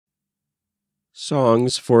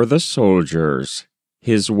Songs for the Soldiers,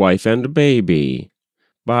 His Wife and Baby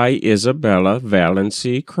by Isabella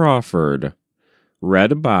Valancy Crawford.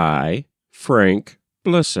 Read by Frank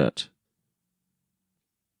Blissett.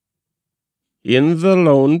 In the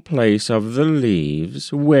lone place of the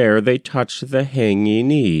leaves, where they touch the hanging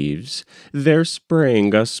eaves, there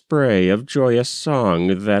sprang a spray of joyous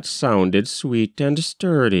song that sounded sweet and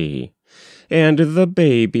sturdy. And the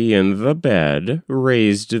baby in the bed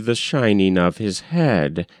raised the shining of his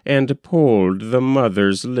head, and pulled the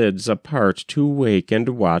mother's lids apart to wake and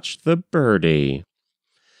watch the birdie.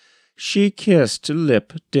 She kissed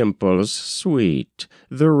lip dimples sweet,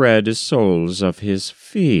 the red soles of his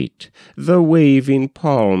feet, the waving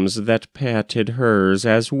palms that patted hers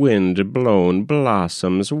as wind-blown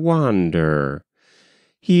blossoms wander.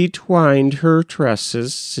 He twined her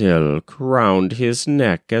tresses silk round his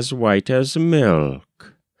neck as white as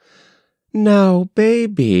milk. "Now,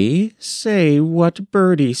 baby, say what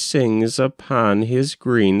birdie sings upon his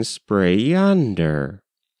green spray yonder."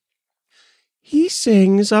 "He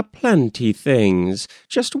sings a plenty things,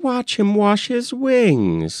 just watch him wash his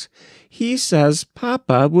wings. He says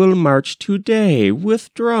Papa will march today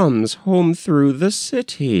with drums home through the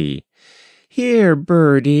city. Here,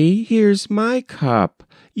 birdie, here's my cup,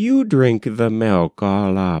 you drink the milk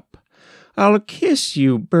all up. I'll kiss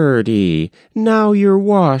you, birdie, now you're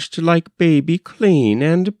washed like baby clean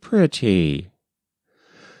and pretty."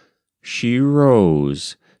 She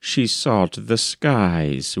rose, she sought the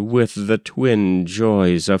skies with the twin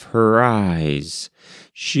joys of her eyes.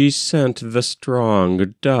 She sent the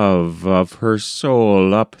strong dove of her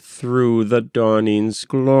soul up through the dawning's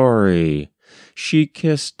glory. She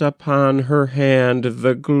kissed upon her hand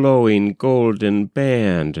the glowing golden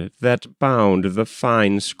band that bound the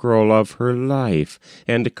fine scroll of her life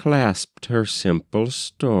and clasped her simple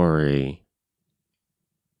story.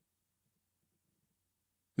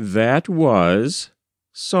 That was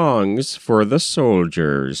Songs for the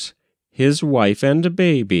Soldiers, His Wife and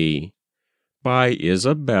Baby by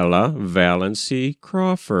Isabella Valancy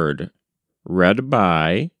Crawford. Read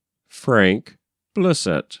by Frank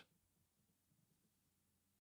Blissett.